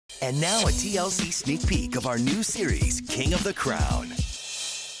And now a TLC sneak peek of our new series, King of the Crown.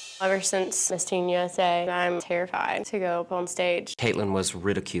 Ever since Miss Teen USA, I'm terrified to go up on stage. Caitlin was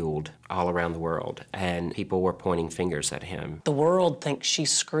ridiculed all around the world, and people were pointing fingers at him. The world thinks she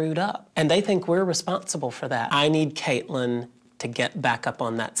screwed up, and they think we're responsible for that. I need Caitlin to get back up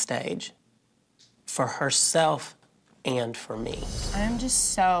on that stage for herself and for me. I'm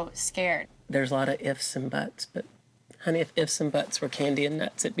just so scared. There's a lot of ifs and buts, but honey, if ifs and buts were candy and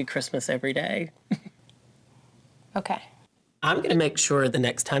nuts, it'd be Christmas every day. Okay. I'm gonna make sure the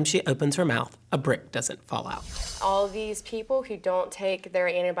next time she opens her mouth, a brick doesn't fall out. All these people who don't take their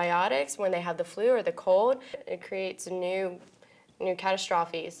antibiotics when they have the flu or the cold, it creates new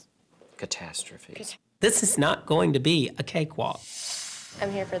catastrophes. Catastrophes. This is not going to be a cakewalk.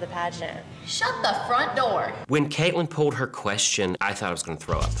 I'm here for the pageant. Shut the front door. When Caitlin pulled her question, I thought I was gonna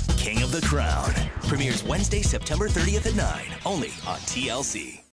throw up. King of the Crown premieres Wednesday, September 30th at 9, only on TLC.